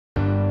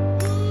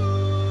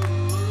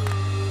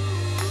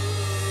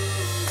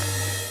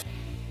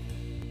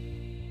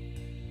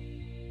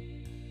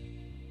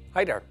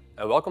Hi there,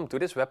 and welcome to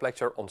this web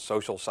lecture on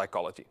social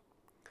psychology.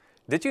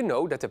 Did you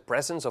know that the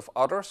presence of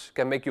others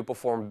can make you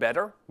perform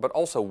better, but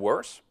also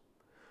worse?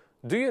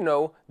 Do you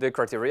know the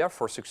criteria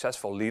for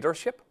successful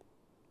leadership?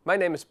 My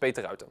name is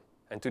Peter Ruiten,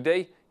 and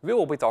today we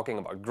will be talking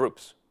about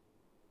groups.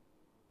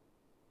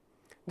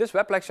 This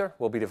web lecture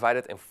will be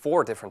divided in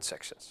 4 different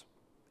sections.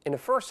 In the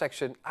first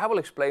section, I will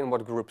explain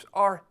what groups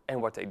are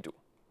and what they do.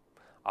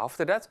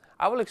 After that,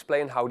 I will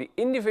explain how the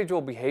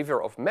individual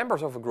behavior of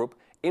members of a group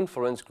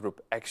influence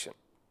group action.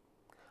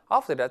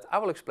 After that, I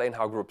will explain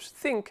how groups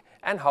think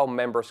and how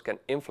members can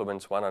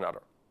influence one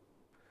another.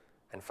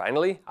 And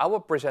finally, I will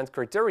present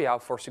criteria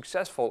for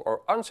successful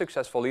or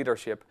unsuccessful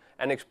leadership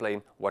and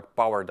explain what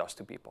power does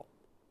to people.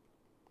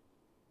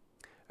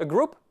 A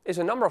group is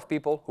a number of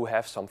people who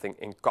have something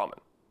in common.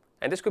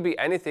 And this could be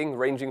anything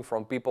ranging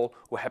from people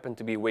who happen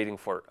to be waiting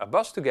for a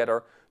bus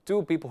together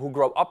to people who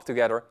grow up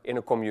together in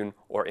a commune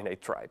or in a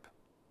tribe.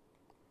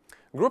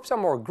 Groups are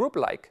more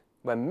group-like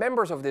when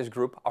members of this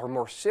group are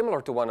more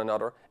similar to one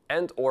another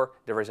and/or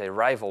there is a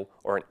rival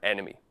or an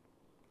enemy.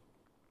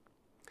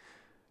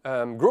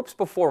 Groups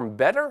perform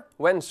better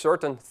when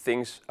certain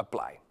things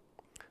apply.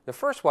 The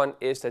first one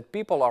is that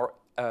people are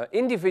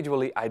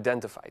individually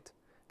identified.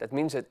 That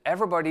means that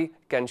everybody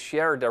can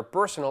share their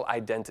personal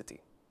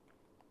identity.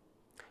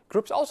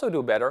 Groups also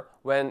do better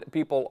when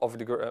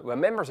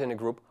members in a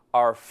group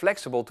are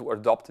flexible to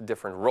adopt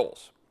different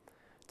roles.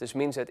 This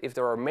means that if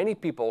there are many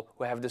people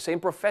who have the same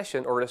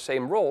profession or the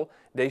same role,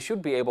 they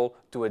should be able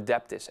to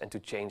adapt this and to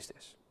change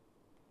this.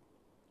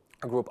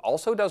 A group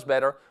also does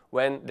better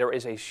when there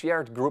is a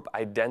shared group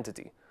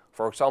identity.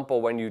 For example,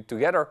 when you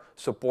together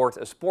support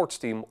a sports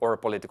team or a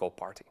political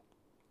party.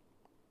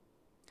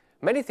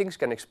 Many things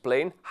can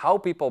explain how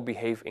people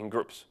behave in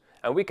groups,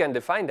 and we can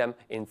define them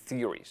in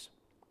theories.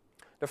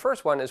 The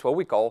first one is what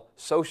we call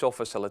social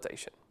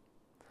facilitation.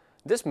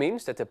 This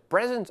means that the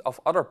presence of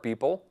other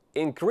people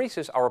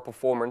increases our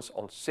performance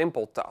on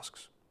simple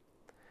tasks.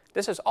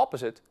 This is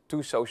opposite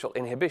to social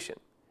inhibition,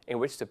 in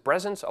which the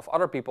presence of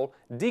other people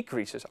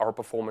decreases our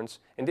performance,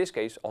 in this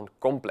case on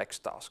complex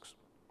tasks.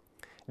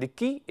 The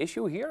key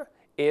issue here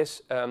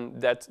is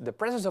that the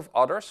presence of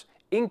others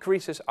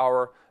increases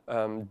our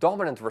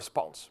dominant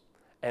response.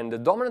 And the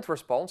dominant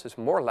response is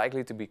more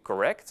likely to be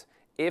correct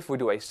if we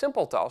do a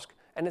simple task,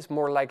 and it's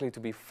more likely to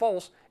be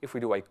false if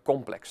we do a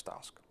complex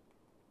task.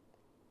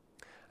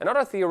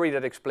 Another theory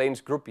that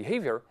explains group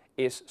behavior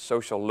is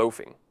social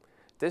loafing.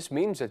 This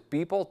means that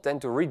people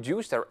tend to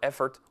reduce their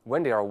effort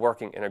when they are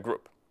working in a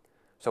group.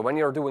 So when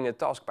you're doing a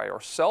task by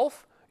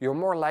yourself, you're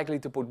more likely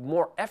to put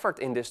more effort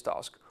in this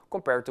task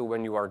compared to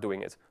when you are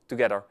doing it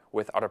together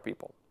with other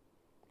people.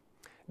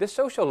 This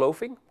social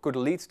loafing could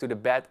lead to the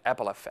bad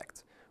apple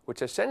effect,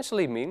 which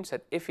essentially means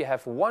that if you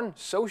have one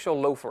social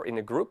loafer in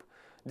a group,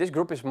 this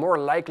group is more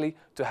likely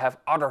to have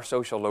other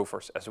social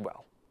loafers as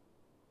well.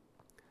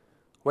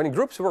 When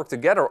groups work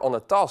together on a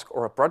task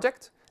or a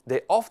project,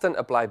 they often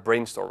apply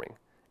brainstorming,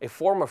 a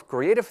form of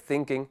creative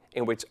thinking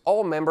in which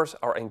all members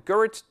are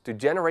encouraged to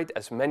generate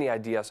as many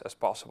ideas as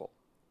possible.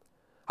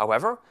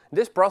 However,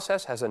 this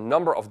process has a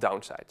number of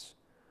downsides.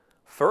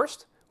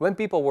 First, when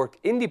people work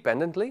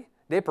independently,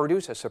 they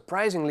produce a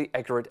surprisingly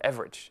accurate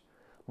average.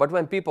 But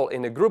when people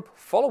in a group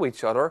follow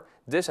each other,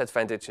 this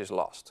advantage is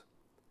lost.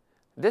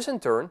 This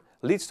in turn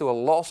leads to a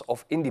loss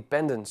of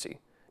independency,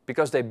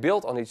 because they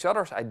build on each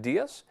other's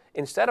ideas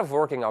instead of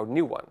working out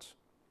new ones.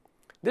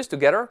 This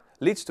together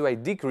leads to a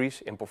decrease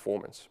in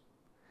performance.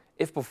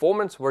 If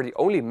performance were the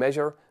only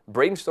measure,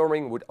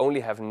 brainstorming would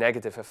only have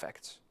negative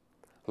effects.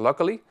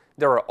 Luckily,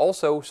 there are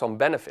also some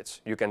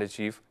benefits you can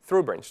achieve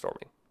through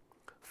brainstorming.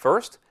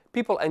 First,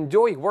 people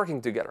enjoy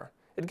working together.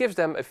 It gives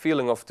them a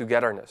feeling of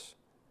togetherness.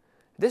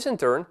 This in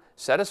turn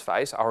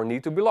satisfies our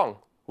need to belong,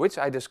 which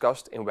I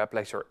discussed in web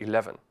lecture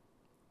 11.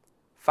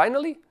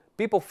 Finally,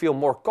 people feel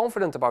more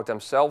confident about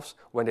themselves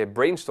when they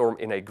brainstorm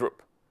in a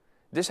group.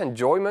 This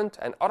enjoyment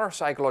and other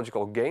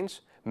psychological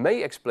gains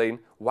may explain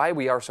why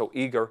we are so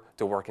eager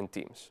to work in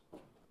teams.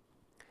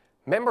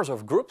 Members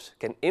of groups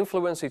can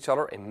influence each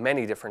other in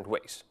many different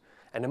ways.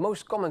 And the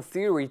most common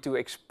theory to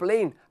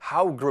explain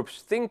how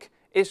groups think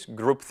is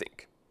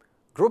groupthink.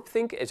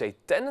 Groupthink is a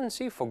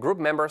tendency for group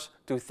members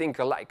to think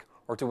alike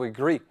or to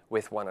agree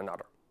with one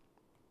another.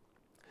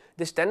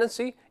 This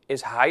tendency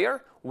is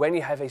higher when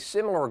you have a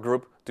similar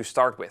group to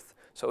start with.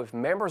 So if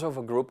members of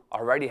a group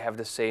already have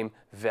the same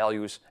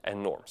values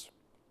and norms.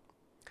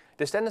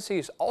 This tendency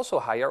is also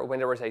higher when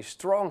there is a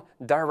strong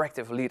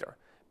directive leader,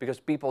 because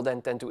people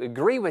then tend to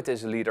agree with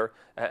this leader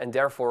and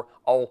therefore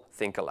all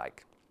think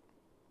alike.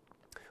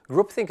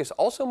 Groupthink is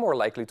also more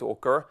likely to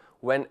occur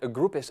when a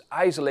group is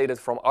isolated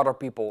from other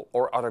people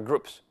or other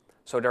groups.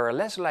 So they are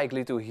less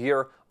likely to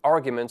hear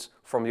arguments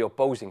from the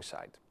opposing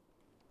side.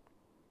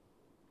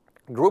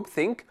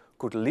 Groupthink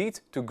could lead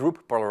to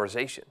group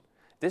polarization.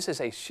 This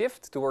is a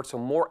shift towards a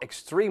more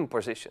extreme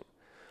position.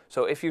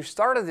 So if you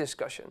start a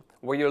discussion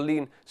where you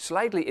lean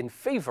slightly in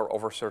favor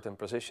of a certain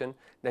position,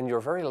 then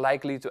you're very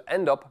likely to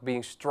end up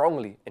being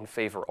strongly in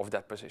favor of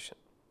that position.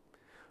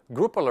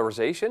 Group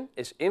polarization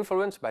is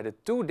influenced by the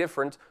two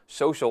different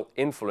social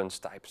influence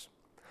types.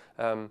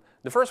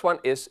 The first one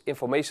is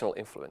informational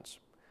influence.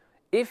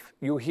 If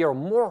you hear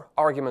more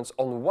arguments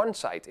on one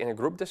side in a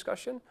group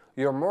discussion,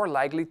 you're more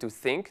likely to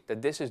think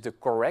that this is the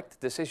correct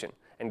decision,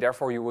 and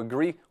therefore you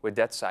agree with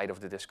that side of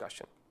the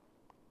discussion.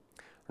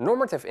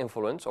 Normative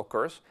influence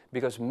occurs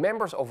because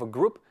members of a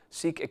group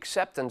seek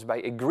acceptance by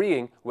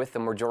agreeing with the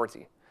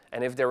majority.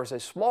 And if there is a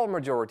small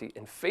majority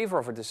in favor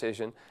of a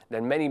decision,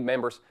 then many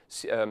members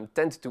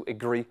tend to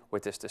agree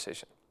with this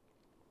decision.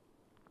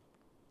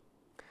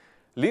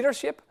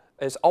 Leadership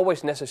is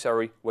always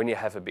necessary when you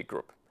have a big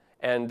group.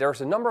 And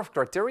there's a number of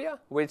criteria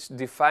which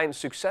define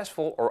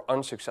successful or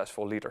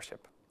unsuccessful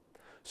leadership.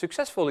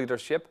 Successful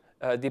leadership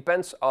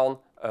depends on,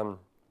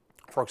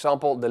 for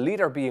example, the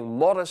leader being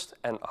modest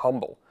and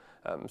humble.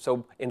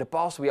 So in the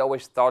past we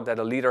always thought that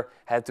a leader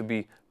had to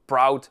be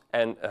proud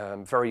and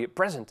very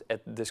present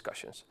at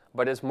discussions.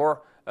 But it's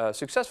more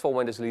successful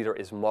when this leader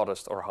is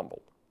modest or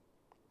humble.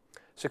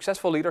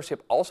 Successful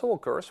leadership also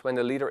occurs when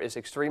the leader is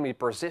extremely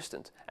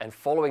persistent and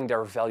following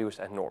their values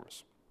and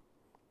norms.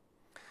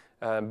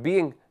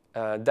 Being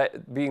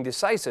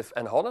decisive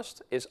and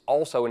honest is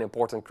also an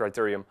important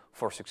criterion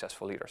for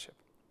successful leadership.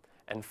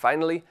 And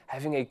finally,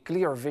 having a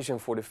clear vision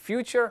for the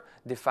future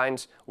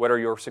defines whether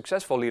you're a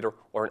successful leader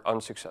or an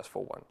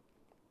unsuccessful one.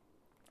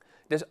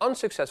 This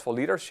unsuccessful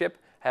leadership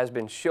has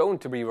been shown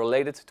to be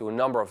related to a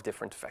number of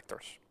different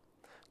factors.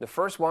 The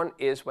first one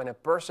is when a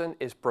person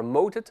is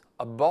promoted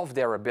above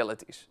their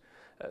abilities.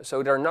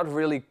 So they're not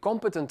really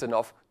competent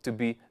enough to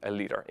be a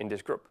leader in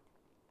this group.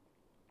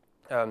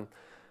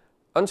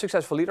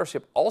 Unsuccessful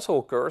leadership also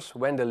occurs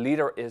when the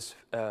leader is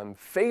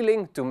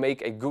failing to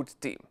make a good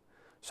team.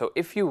 So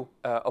if you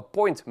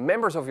appoint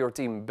members of your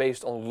team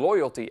based on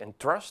loyalty and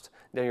trust,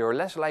 then you're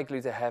less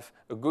likely to have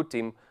a good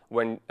team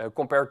when,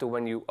 compared to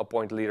when you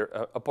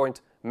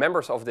appoint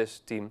members of this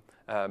team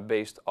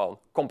based on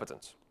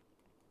competence.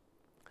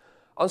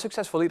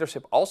 Unsuccessful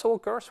leadership also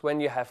occurs when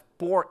you have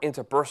poor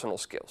interpersonal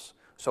skills.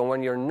 So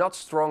when you're not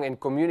strong in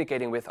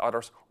communicating with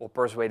others or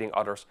persuading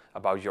others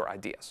about your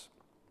ideas.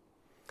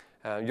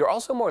 You're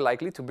also more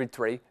likely to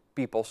betray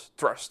people's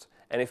trust.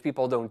 And if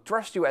people don't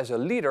trust you as a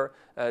leader,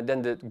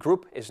 then the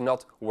group is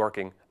not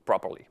working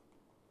properly.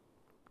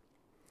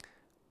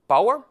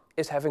 Power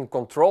is having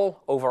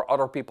control over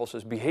other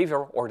people's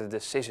behavior or the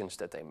decisions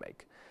that they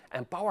make.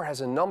 And power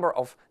has a number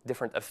of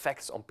different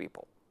effects on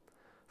people.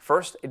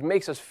 First, it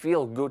makes us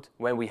feel good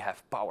when we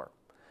have power.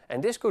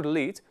 And this could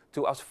lead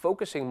to us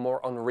focusing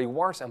more on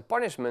rewards and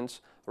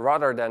punishments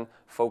rather than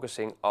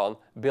focusing on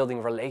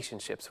building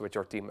relationships with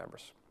your team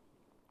members.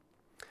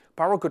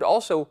 Power could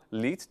also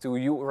lead to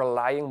you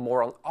relying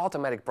more on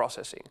automatic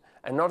processing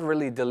and not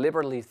really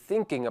deliberately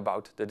thinking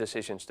about the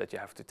decisions that you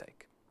have to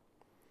take.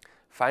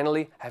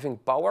 Finally, having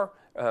power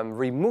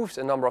removes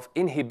a number of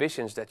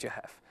inhibitions that you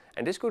have,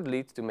 and this could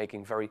lead to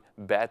making very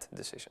bad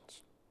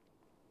decisions.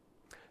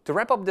 To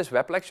wrap up this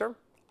web lecture,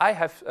 I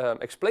have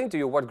explained to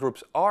you what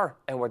groups are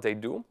and what they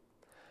do.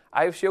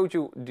 I have showed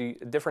you the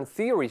different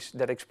theories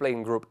that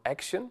explain group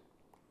action.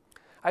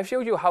 I've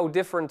showed you how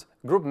different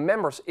group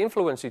members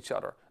influence each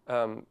other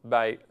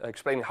by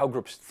explaining how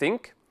groups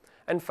think.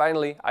 And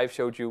finally, I've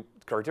showed you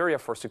criteria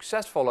for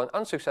successful and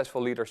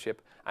unsuccessful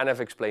leadership, and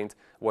I've explained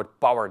what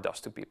power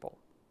does to people.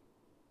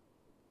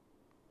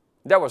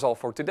 That was all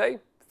for today.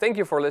 Thank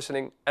you for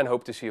listening and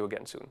hope to see you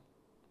again soon.